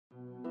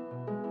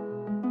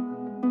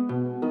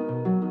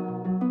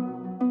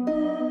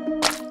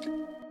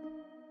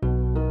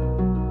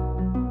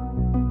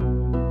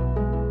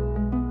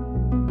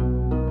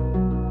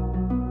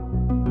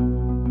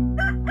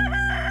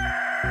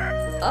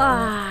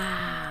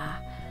Ah.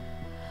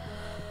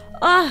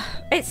 Oh,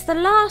 it's the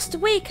last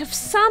week of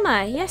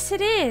summer. Yes,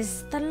 it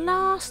is. The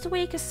last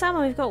week of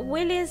summer. We've got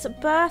Willie's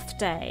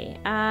birthday.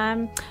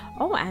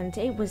 Oh, and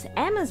it was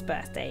Emma's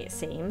birthday, it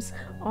seems.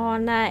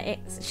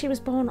 She was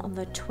born on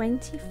the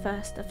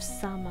 21st of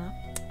summer.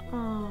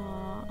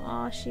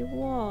 Oh, she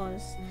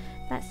was.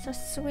 That's so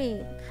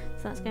sweet.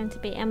 So that's going to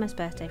be Emma's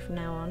birthday from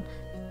now on.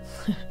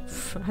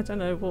 I don't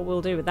know what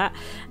we'll do with that.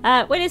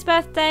 Willie's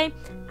birthday.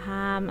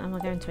 And we're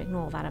going to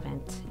ignore that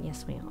event.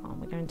 Yes, we are.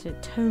 We're going to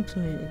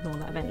totally ignore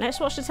that event. Let's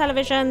watch the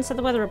television. So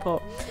the weather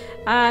report.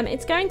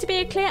 It's going to be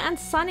a clear and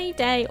sunny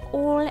day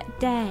all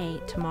day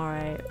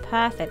tomorrow.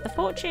 Perfect. The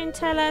fortune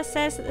teller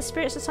says that the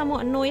spirits are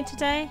somewhat annoyed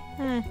today.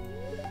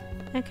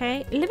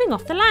 Okay. Living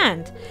off the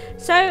land.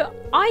 So,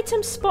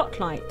 item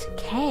spotlight.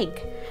 Keg.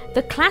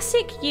 The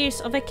classic use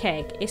of a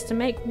keg is to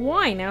make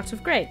wine out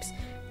of grapes.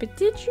 But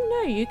did you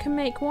know you can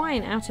make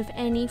wine out of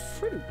any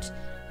fruit?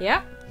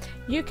 Yep.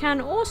 You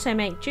can also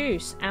make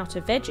juice out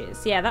of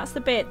veggies. Yeah, that's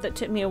the bit that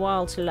took me a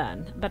while to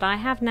learn. But I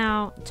have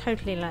now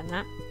totally learned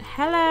that.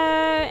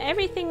 Hello!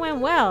 Everything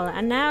went well.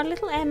 And now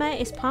little Emma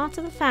is part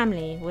of the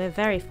family. We're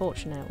very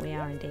fortunate. We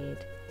are indeed.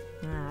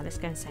 Let's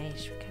go and say...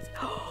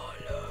 Oh,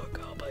 look.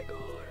 Oh, my God.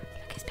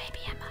 Look, it's baby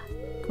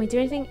Emma. Can we do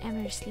anything?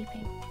 Emma is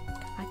sleeping.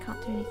 I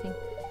can't do anything.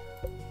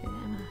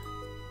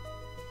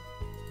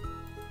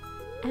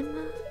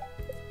 Emma?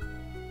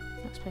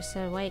 Not supposed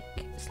to wake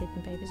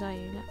sleeping babies, are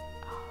you? Look.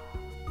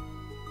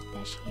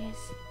 There she is.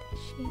 There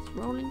she is,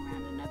 rolling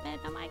around in her bed.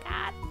 Oh my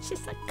God.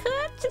 She's so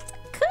good. She's so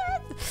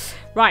good.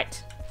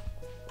 Right.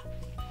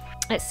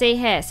 Let's see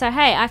here. So,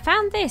 hey, I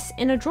found this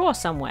in a drawer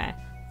somewhere.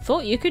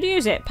 Thought you could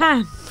use it.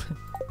 Pam.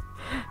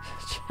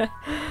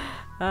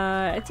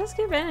 It does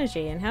give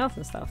energy and health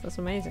and stuff. That's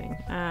amazing.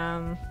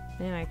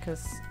 You know,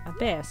 because a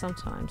beer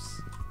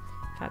sometimes.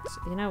 In fact,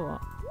 you know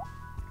what?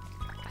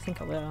 I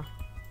think I will.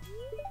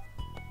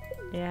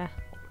 Yeah.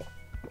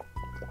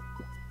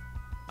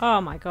 Oh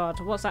my God.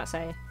 What's that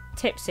say?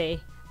 Tipsy.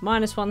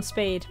 -1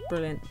 speed.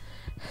 Brilliant.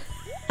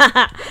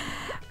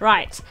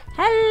 Right.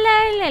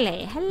 Hello,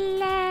 Lily.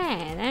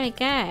 Hello. There we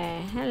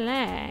go.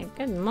 Hello.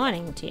 Good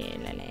morning to you,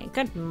 Lily.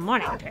 Good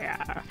morning to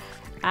you.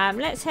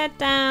 Let's head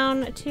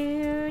down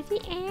to the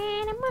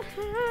animal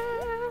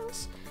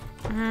house.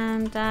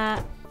 And,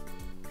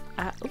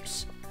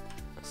 oops.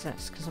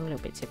 That's because I'm a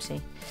little bit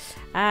tipsy.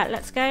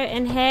 Let's go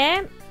in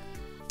here.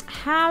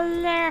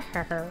 Hello.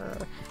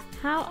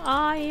 How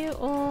are you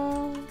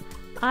all?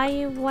 Are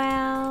you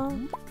well?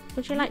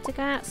 Would you like to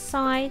go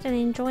outside and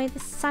enjoy the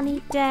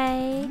sunny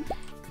day?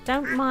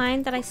 Don't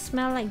mind that I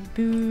smell like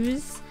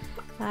booze.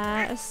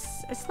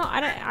 It's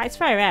not. It's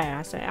very rare.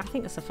 I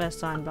think it's the first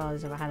time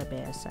Blarla's ever had a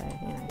beer. So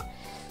you know.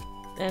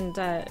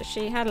 And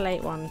she had a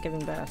late one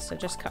giving birth. So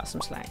just cut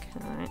some slack.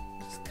 All right.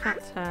 Just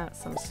cut her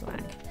some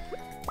slack.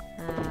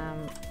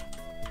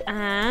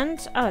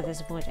 And oh, there's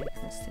a void egg.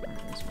 Let's stick that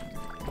in as well.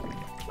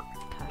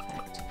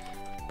 Perfect.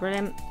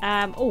 Brilliant.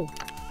 Oh.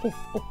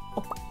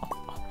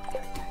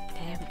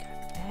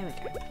 There we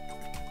go.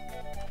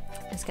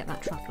 Let's get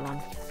that truffle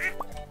on.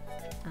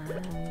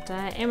 And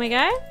in we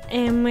go.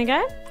 In we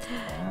go.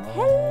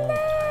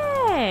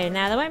 Hello!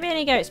 Now, there won't be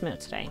any goat's milk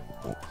today.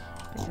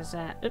 Because,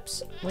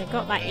 oops, we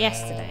got that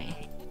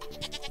yesterday.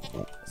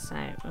 So,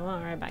 we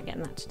won't worry about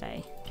getting that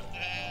today.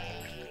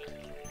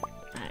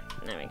 Right,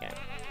 there we go.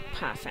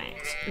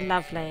 Perfect.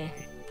 Lovely.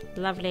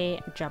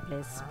 Lovely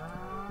jubblies.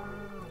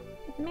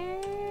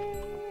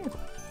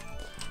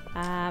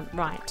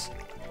 Right.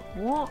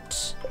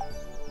 What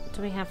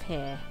do we have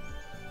here?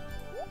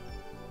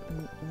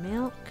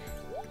 Milk.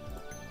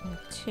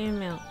 2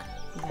 milk.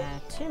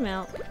 There, 2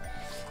 milk.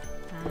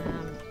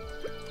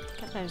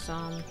 Get those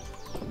on.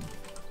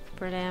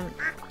 Brilliant.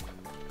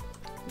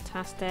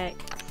 Fantastic.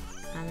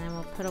 And then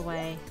we'll put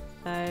away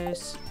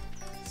those.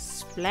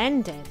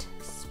 Splendid.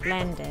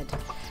 Splendid.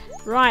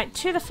 Right,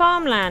 to the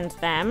farmland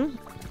then.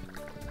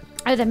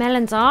 Oh, the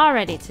melons are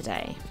ready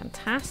today.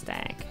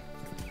 Fantastic.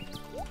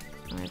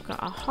 We've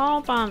got a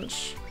whole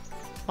bunch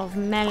of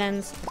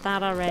melons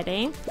that are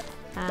ready.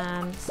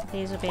 So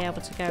these will be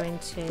able to go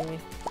into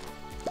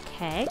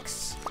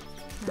kegs.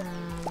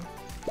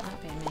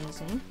 That'd be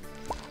amazing.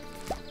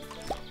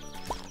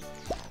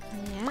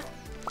 Yeah.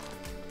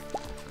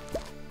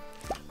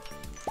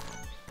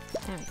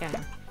 There we go.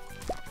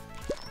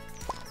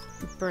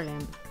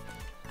 Brilliant.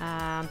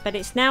 But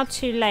it's now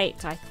too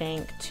late, I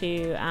think,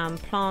 to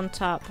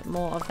plant up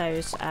more of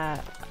those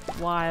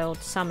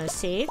wild summer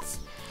seeds.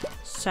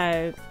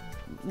 So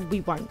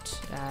we won't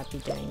be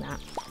doing that.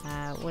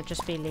 We'll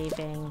just be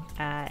leaving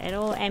it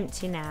all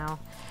empty now.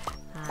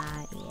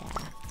 Yeah.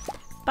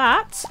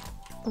 But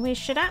we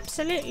should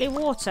absolutely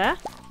water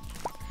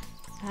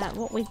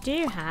what we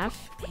do have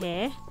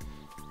here.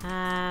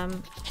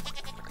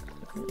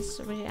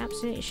 We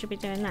absolutely should be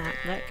doing that.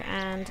 Look,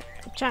 and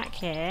Jack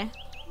here,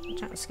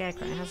 Jack the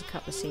Scarecrow, has a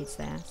couple of seeds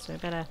there, so we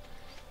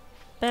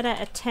better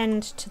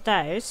attend to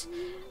those.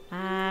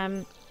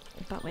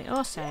 But we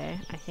also,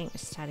 I think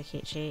Mr.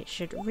 Tadakichi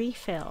should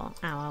refill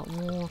our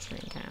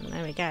watering can.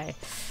 There we go.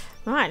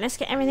 Right, let's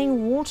get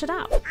everything watered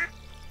up.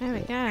 There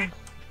we go.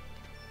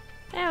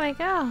 There we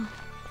go.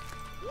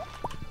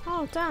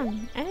 All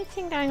done.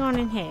 Anything going on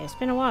in here? It's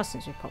been a while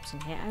since we popped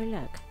in here. Oh,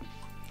 look.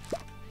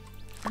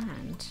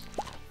 And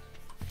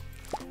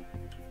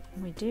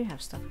we do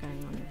have stuff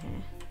going on in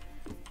here.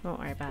 Don't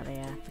worry about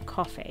the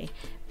coffee.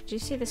 Do you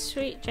see the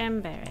sweet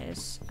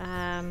gemberries?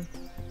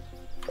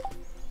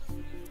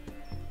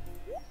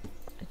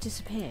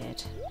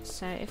 Disappeared.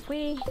 So if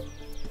we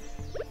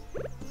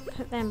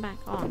put them back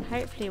on,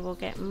 hopefully we'll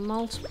get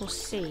multiple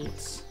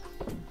seeds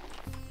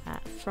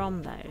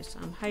from those.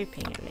 I'm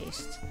hoping at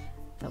least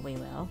that we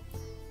will.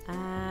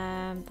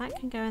 That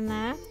can go in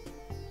there.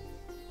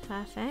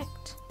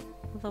 Perfect.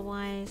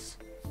 Otherwise,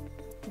 I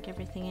think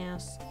everything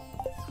else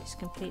is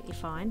completely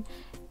fine.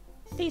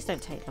 These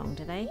don't take long,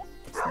 do they?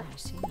 No,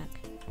 see, look.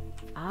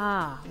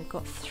 Ah, we've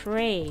got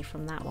 3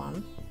 from that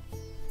one.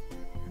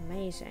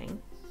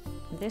 Amazing.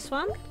 And this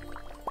one?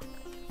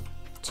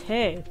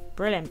 2.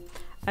 Brilliant.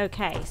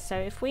 Okay, so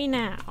if we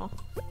now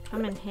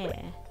come in here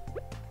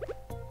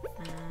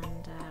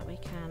and we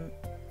can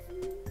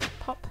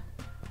pop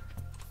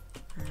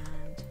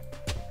and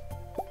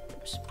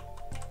oops.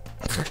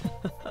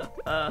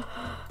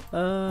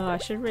 I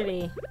should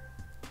really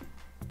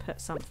put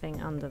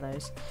something under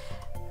those.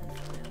 And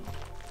we'll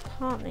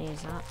plant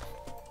these up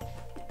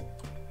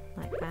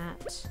like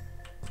that.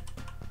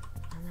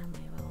 And then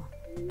we will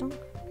donk,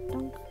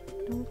 donk,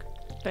 donk,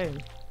 boom.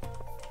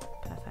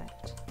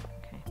 Perfect.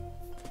 Okay,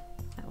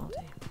 that will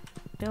do.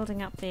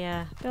 Building up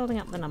the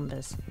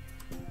numbers.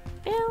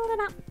 Building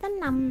up the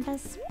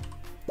numbers.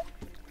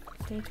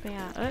 Indeed we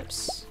are.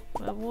 Oops,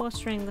 we're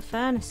watering the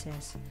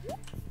furnaces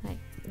like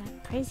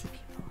crazy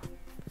people.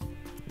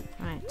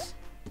 Right.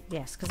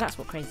 Yes, because that's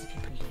what crazy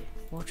people do.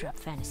 Water up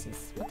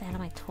furnaces. What the hell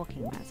am I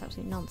talking about? It's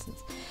absolute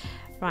nonsense.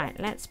 Right,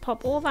 let's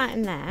pop all that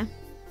in there.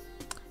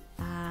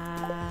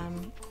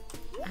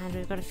 And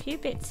we've got a few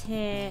bits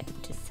here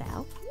to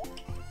sell,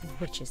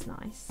 which is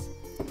nice.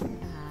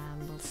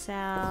 We'll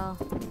sell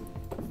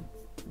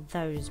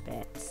those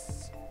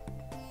bits.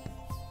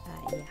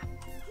 Yeah.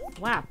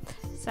 Wow.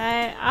 So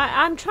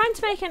I'm trying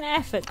to make an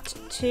effort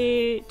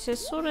to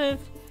sort of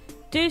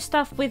do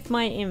stuff with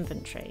my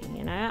inventory,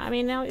 you know. I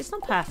mean, now it's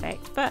not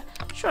perfect, but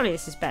surely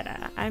this is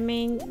better. I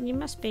mean, you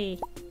must be.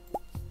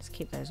 Let's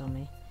keep those on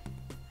me.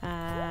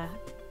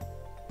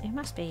 You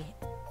must be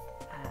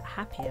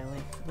happier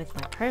with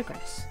my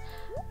progress.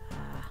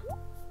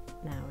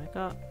 Now we've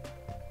got.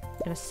 I'm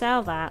gonna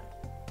sell that.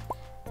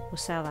 We'll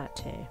sell that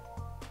too.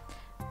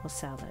 We'll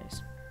sell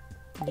those.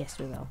 Yes,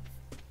 we will.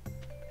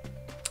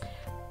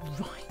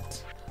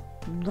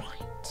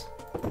 Right.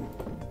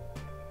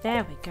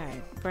 There we go.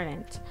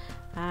 Brilliant.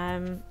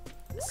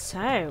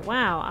 So,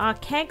 wow, our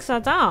kegs are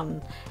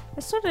done.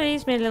 It sort of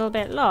leaves me a little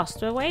bit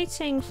lost. We're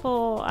waiting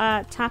for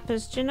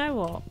tappers. Do you know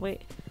what?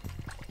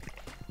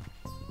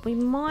 We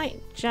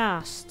might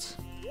just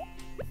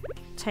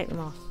take them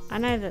off. I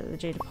know that they're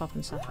due to pop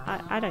and stuff.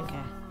 I don't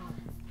care.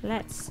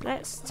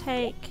 Let's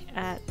take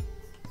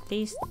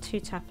these 2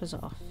 tappers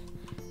off.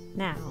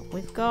 Now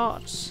we've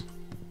got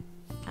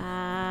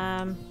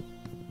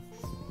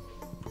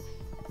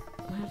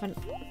we have a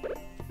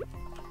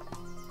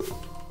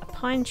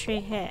pine tree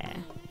here,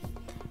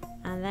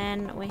 and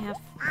then we have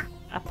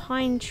a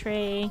pine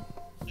tree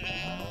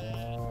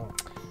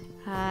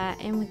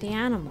in with the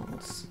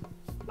animals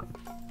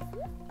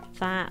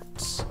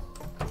that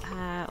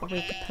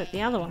we could put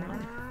the other one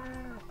on.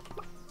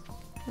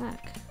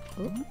 Look.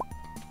 Ooh.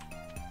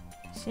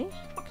 See?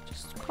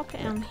 Just pop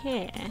it on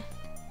here.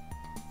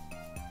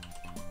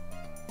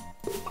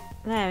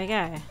 There we go.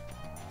 I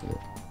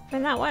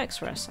mean, that works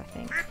for us, I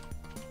think.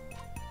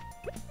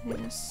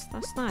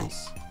 That's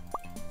nice.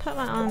 Put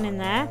that on in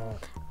there.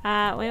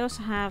 We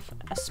also have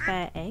a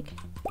spare egg.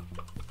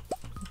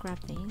 Grab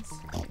these.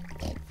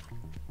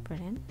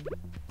 Brilliant.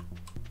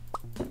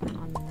 Put that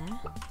on in there.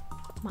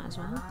 Might as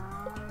well.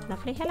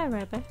 Lovely. Hello,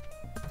 Robo.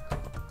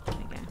 There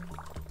we go.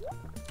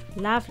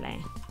 Lovely.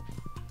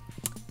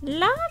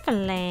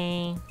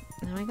 Lovely.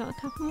 Now we got a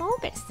couple more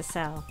bits to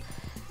sell.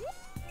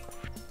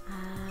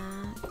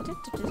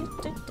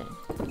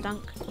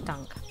 Dunk,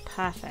 dunk.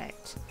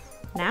 Perfect.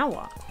 Now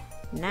what?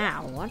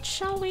 Now, what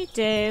shall we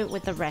do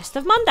with the rest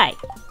of Monday?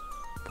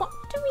 What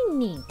do we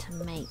need to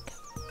make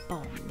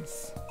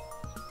bombs?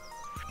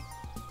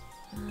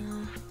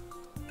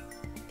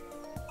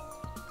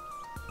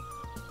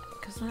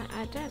 Because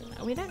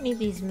we don't need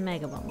these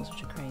mega bombs,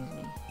 which are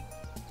crazy.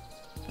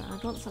 So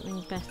I'd want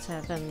something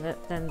better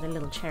than the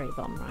little cherry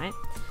bomb, right?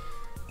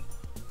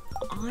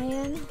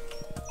 Iron,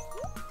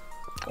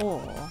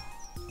 ore,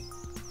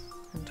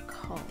 and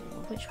coal,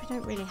 which we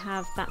don't really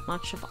have that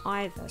much of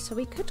either. So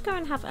we could go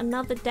and have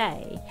another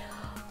day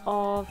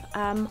of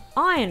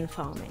iron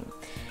farming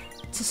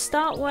to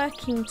start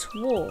working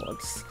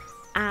towards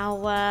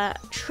our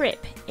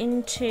trip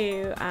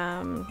into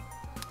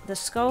the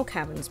skull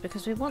caverns,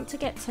 because we want to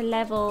get to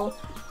level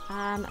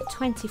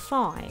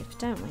 25,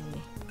 don't we?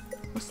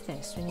 What's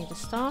this? We need a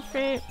star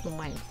fruit and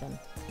wait for them.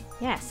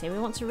 Yeah, see, we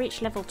want to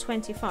reach level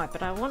 25,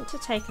 but I want to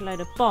take a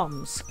load of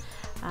bombs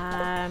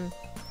and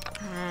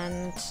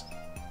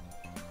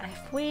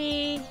if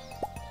we...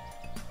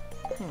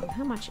 Hang on,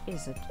 how much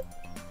is it?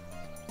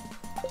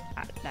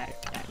 No.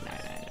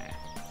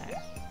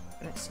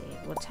 Let's see.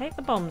 We'll take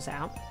the bombs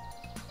out.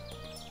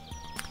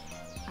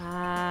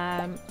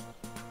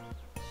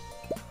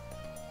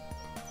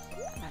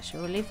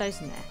 Actually, we'll leave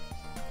those in there.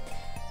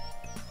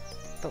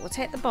 But we'll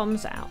take the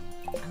bombs out,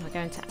 and we're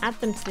going to add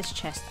them to this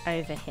chest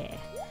over here.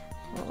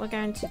 What we're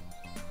going to...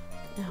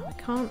 No, we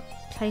can't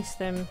place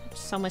them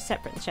somewhere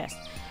separate in the chest.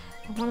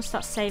 I want to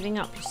start saving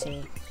up, you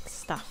see,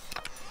 stuff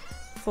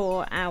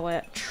for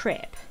our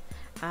trip.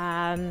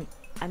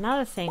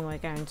 Another thing we're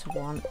going to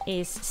want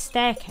is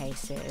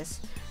staircases.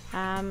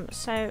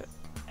 So,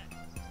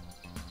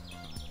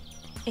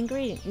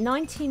 ingredient,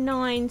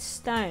 99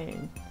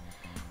 stone.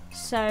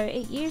 So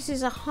it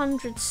uses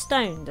 100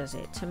 stone, does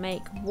it, to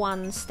make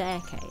one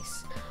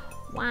staircase?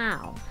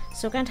 Wow.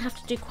 So we're going to have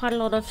to do quite a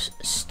lot of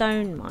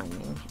stone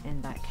mining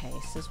in that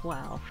case as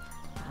well.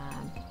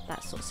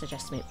 That sort of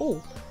suggests to me.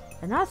 Oh,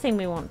 another thing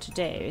we want to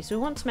do is we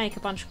want to make a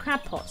bunch of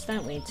crab pots,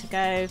 don't we, to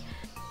go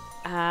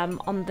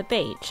on the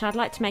beach. I'd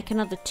like to make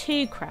another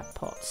 2 crab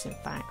pots, in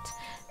fact.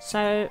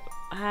 So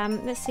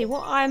let's see,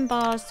 what iron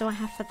bars do I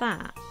have for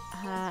that?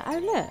 Oh,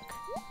 look.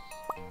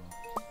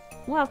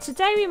 Well,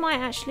 today we might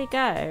actually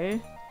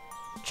go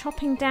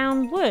chopping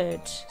down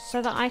wood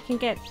so that I can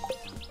get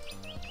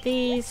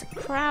these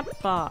crab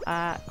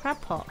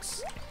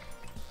pots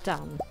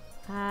done.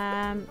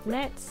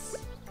 Let's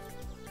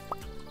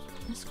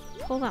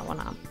pull that one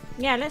up.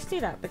 Yeah, let's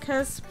do that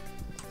because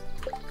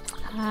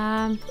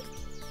how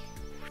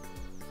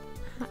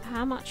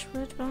much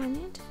wood do I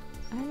need?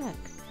 Oh, look.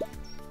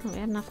 Oh, we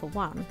had enough for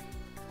one.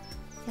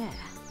 Yeah.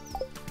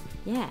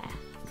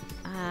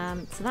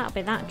 So that'll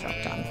be that job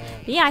done.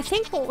 But yeah, I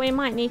think what we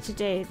might need to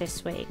do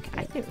this week,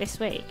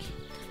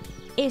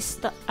 is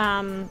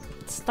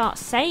start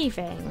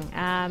saving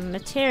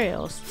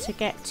materials to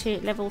get to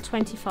level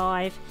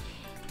 25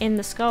 in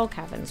the skull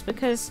caverns,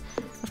 because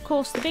of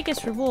course the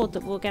biggest reward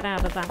that we'll get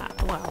out of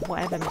that, well,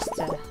 whatever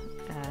Mr.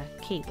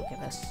 Key will give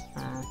us,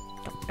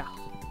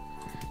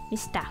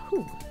 Mr.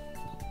 Who?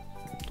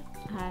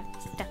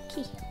 Mr.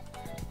 Key.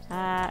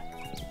 What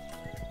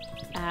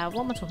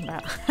am I talking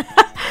about?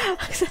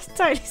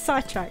 Totally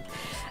sidetracked.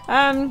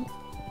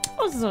 What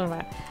was I talking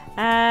about?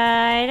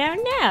 I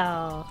don't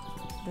know.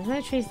 There's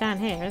no trees down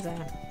here, is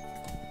there?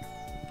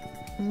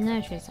 No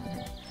trees down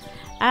here.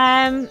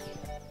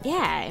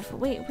 Yeah, if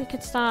we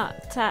could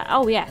start.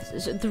 Oh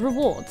yes, the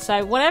reward.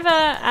 So whatever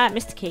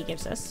Mr. Key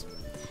gives us.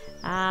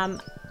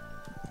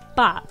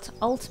 But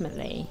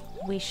ultimately,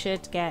 we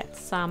should get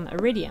some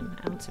iridium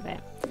out of it.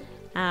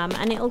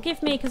 And it'll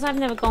give me, because I've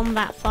never gone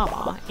that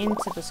far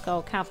into the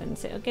skull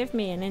caverns, it'll give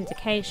me an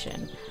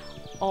indication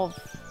of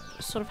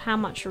sort of how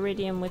much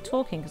iridium we're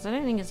talking, because I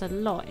don't think it's a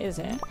lot, is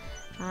it?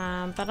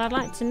 But I'd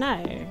like to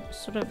know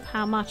sort of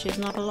how much is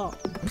not a lot.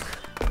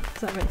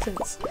 Does that make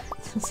sense?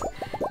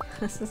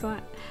 This is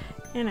like,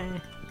 you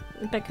know,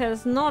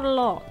 because not a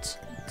lot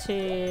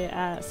to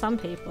some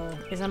people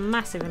is a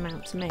massive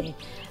amount to me.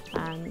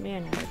 You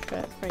know,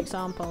 but for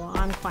example,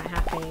 I'm quite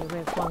happy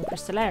with 1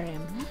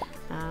 crystallarium,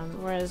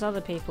 whereas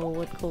other people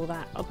would call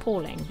that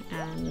appalling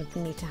and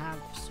need to have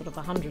sort of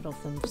 100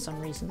 of them for some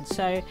reason.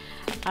 So,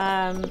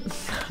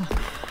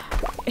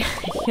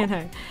 you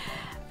know,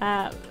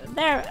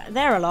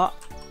 they're a lot,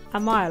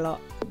 and my a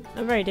lot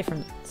are very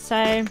different.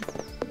 So,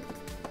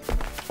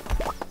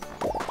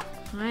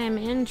 I am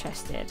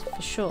interested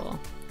for sure.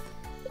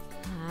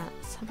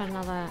 Let's have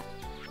another.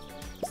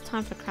 It's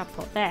time for crab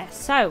pot there.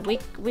 So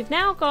we've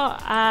now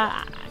got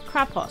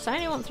crab pots. I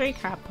only want 3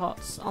 crab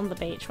pots on the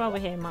beach. While we're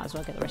here, might as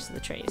well get the rest of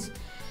the trees.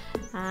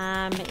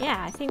 But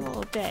yeah, I think what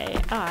we'll do.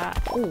 Oh,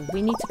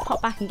 we need to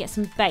pop back and get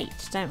some bait,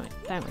 don't we?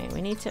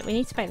 We need to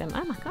bait them.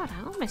 Oh my god,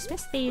 I almost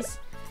missed these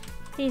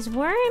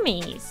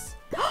wormies.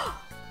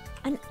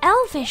 An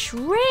elvish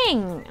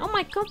ring. Oh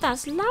my god,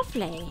 that's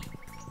lovely.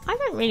 I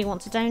don't really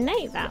want to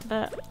donate that,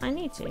 but I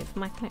need to for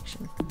my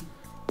collection.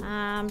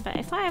 But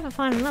if I ever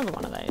find another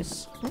one of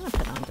those, I'm going to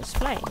put it on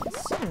display.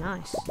 It's so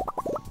nice.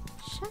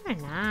 So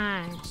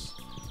nice.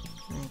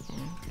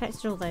 Okay,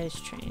 collected all those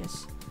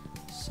trees.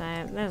 So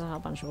there's a whole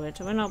bunch of wood.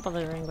 We're not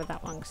bothering with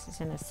that one because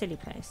it's in a silly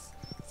place.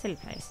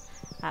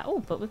 Oh,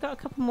 but we've got a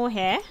couple more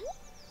here.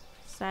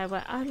 So,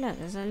 oh look,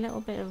 there's a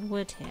little bit of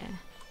wood here.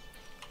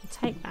 I'll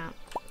take that.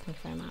 Thank you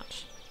very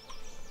much.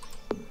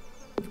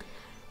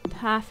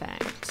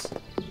 Perfect.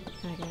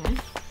 Okay.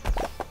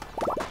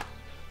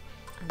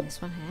 And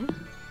this one here.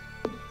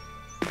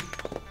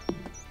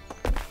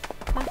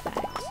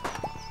 Perfect.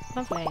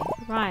 Lovely.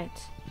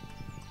 Right.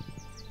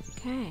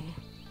 Okay.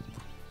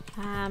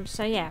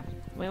 So yeah,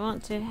 we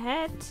want to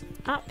head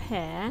up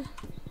here.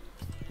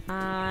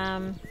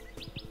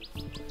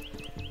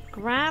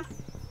 Grab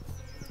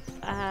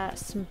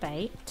some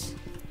bait.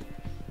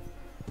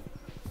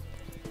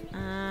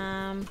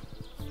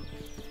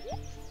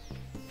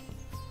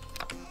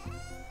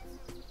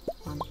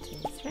 1, 2,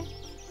 3.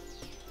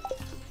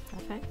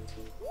 Perfect.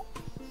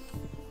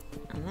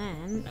 And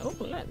then, oh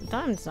look, the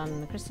diamond's done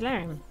in the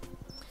crystallarium.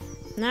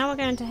 Now we're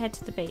going to head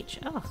to the beach.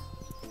 Oh,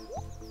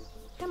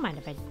 don't mind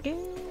if I do.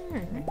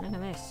 Look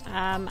at this.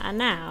 And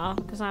now,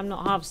 because I'm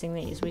not harvesting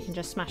these, we can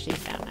just smash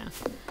these down now.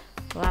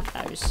 We'll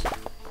have those.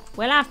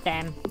 We'll have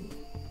them.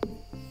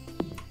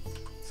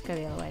 Let's go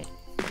the other way.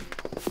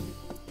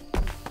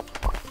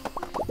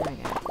 There we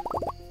go.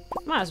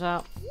 Might as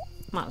well.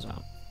 Might as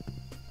well.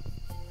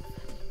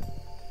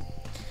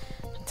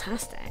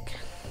 Fantastic.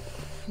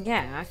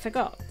 Yeah, I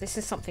forgot. This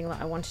is something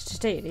that I wanted to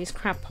do. These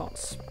crab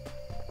pots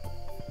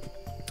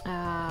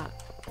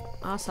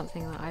are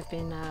something that I've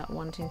been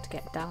wanting to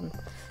get done.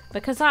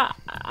 Because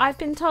I've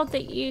been told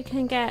that you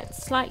can get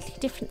slightly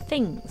different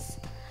things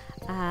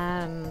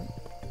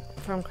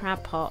from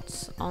crab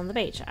pots on the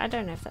beach. I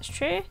don't know if that's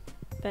true,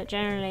 but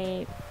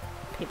generally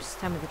people just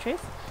tell me the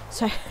truth.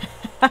 So,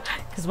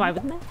 because why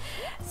wouldn't they?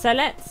 So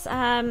let's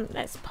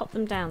pop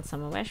them down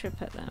somewhere. Where should we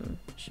put them?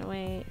 Shall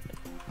we?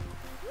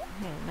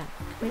 Here, look.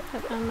 Can we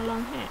put them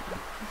along here?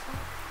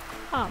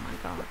 Oh my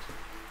god.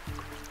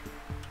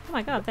 Oh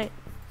my god, they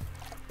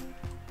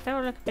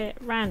all look a bit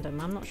random.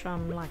 I'm not sure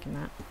I'm liking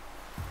that.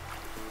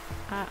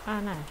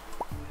 Oh no.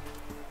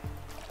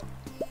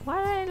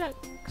 Why do they look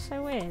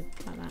so weird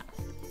like that?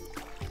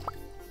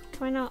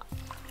 Can we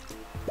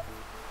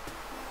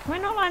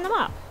not line them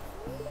up?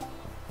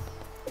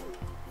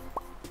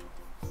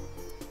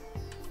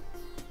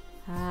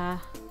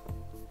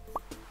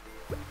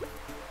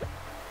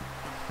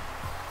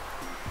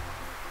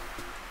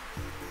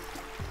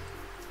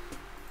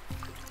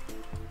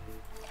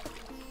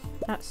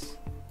 That's...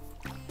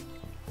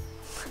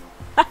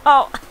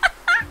 Oh!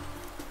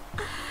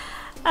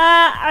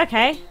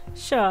 Okay,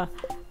 sure.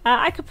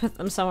 I could put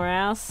them somewhere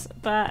else,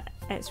 but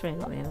it's really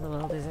not the end of the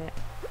world, is it?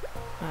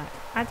 Right.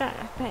 I don't...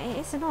 But it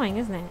is annoying,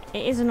 isn't it?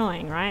 It is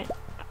annoying, right?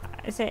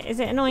 Is it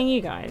annoying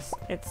you guys?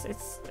 It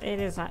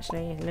is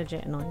actually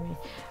legit annoying me.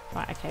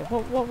 Right, okay,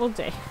 what we'll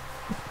do...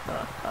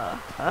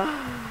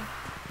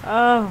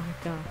 Oh my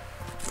god.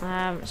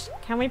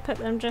 Can we put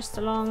them just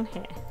along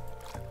here?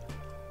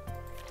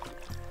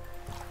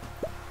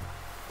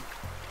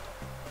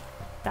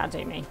 That'll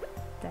do me.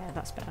 There,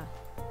 that's better.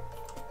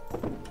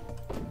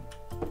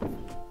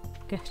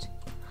 Good.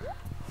 Oh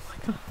my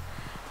god.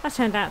 That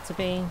turned out to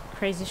be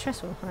crazy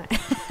stressful, right?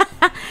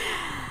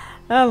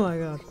 Oh my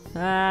god.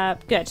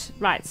 Good.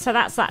 Right, so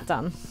that's that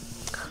done.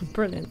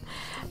 Brilliant.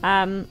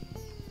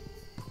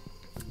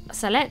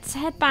 So let's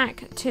head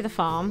back to the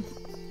farm.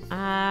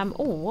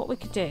 Oh, what we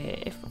could do,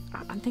 if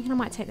I'm thinking I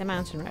might take the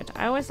mountain road.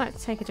 I always like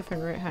to take a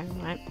different route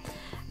home, right?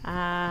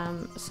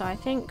 So I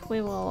think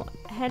we will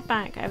head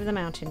back over the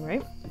mountain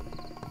route.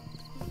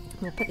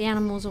 We'll put the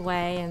animals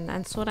away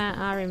and sort out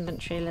our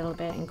inventory a little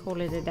bit and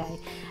call it a day.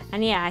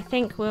 And yeah, I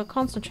think we'll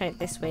concentrate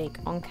this week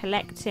on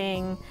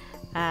collecting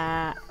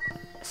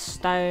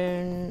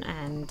stone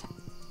and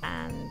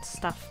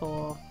stuff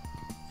for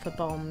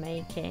bomb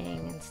making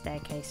and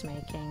staircase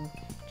making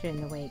during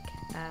the week,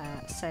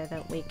 so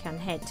that we can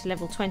head to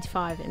level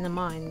 25 in the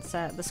mines,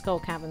 the skull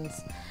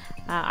caverns.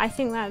 I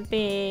think that would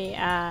be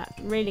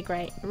really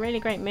great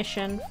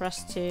mission for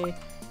us to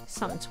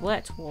something to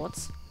work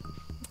towards.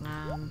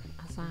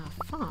 As our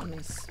farm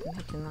is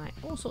making like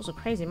all sorts of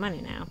crazy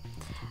money now.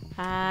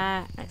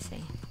 Let's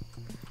see.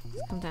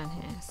 Let's come down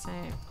here. So,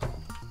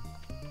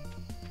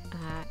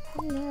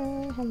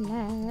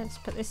 hello. Let's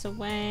put this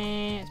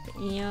away. Let's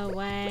put you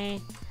away.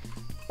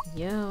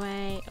 You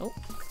away. Oh.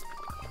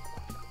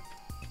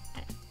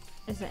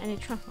 Is there any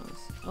truffles?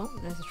 Oh,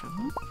 there's a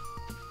truffle.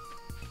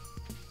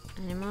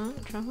 Any more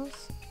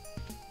truffles?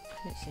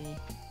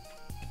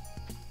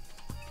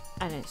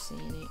 I don't see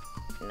any.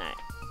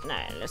 No,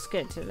 it looks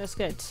good. It looks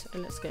good.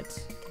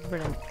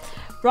 Brilliant.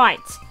 Right.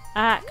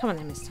 Come on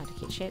then, Miss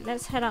Tadakichi.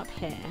 Let's head up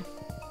here.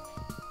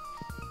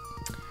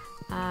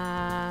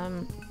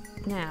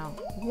 Now,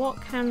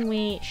 what can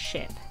we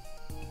ship,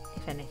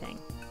 if anything?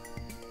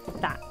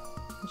 That.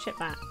 We can ship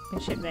that. We can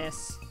ship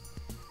this.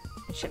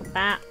 We can ship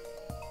that.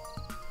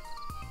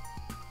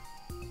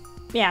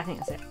 Yeah, I think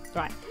that's it.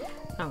 Right.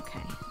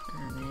 Okay.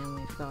 And then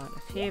we've got a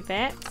few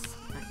bits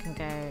that can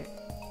go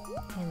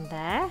in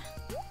there.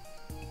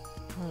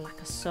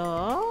 Like a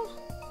saw.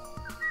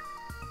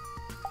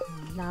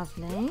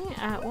 Lovely.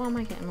 What am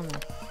I getting on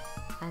there?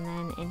 And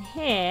then in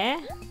here,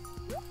 we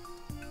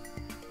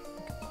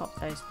can pop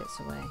those bits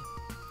away.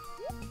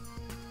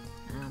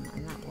 And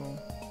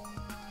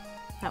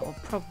that will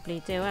probably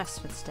do us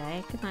for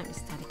today. Good night,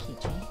 Mr.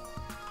 Tadakichi.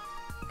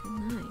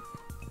 Good night.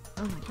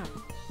 Oh my god.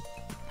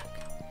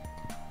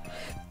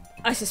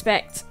 I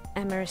suspect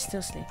Emma is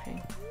still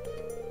sleeping.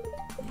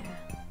 Yeah.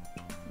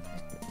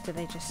 Do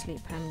they just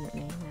sleep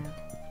permanently now?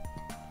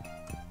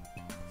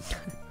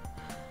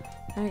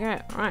 There we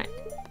go. Right.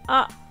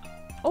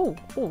 Oh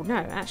no,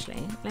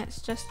 actually.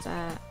 Let's just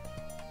Harvey's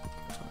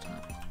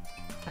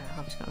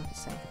got nothing to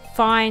say.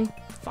 Fine.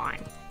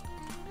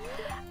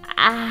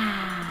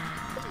 And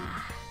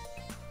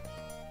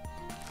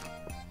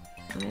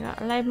we got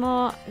a load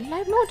more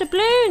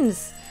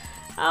doubloons.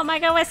 Oh my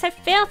god, we're so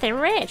filthy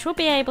rich. We'll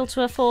be able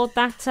to afford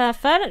that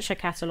furniture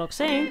catalogue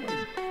soon.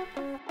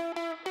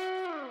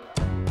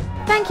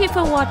 thank you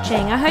for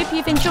watching. I hope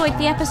you've enjoyed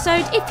the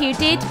episode. If you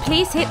did,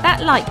 please hit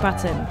that like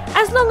button.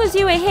 As long as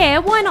you are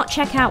here, why not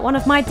check out one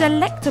of my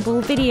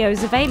delectable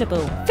videos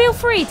available? Feel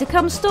free to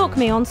come stalk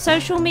me on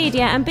social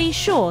media and be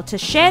sure to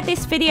share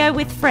this video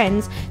with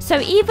friends so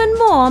even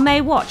more may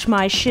watch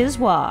my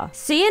schizwa.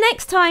 See you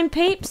next time,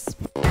 peeps.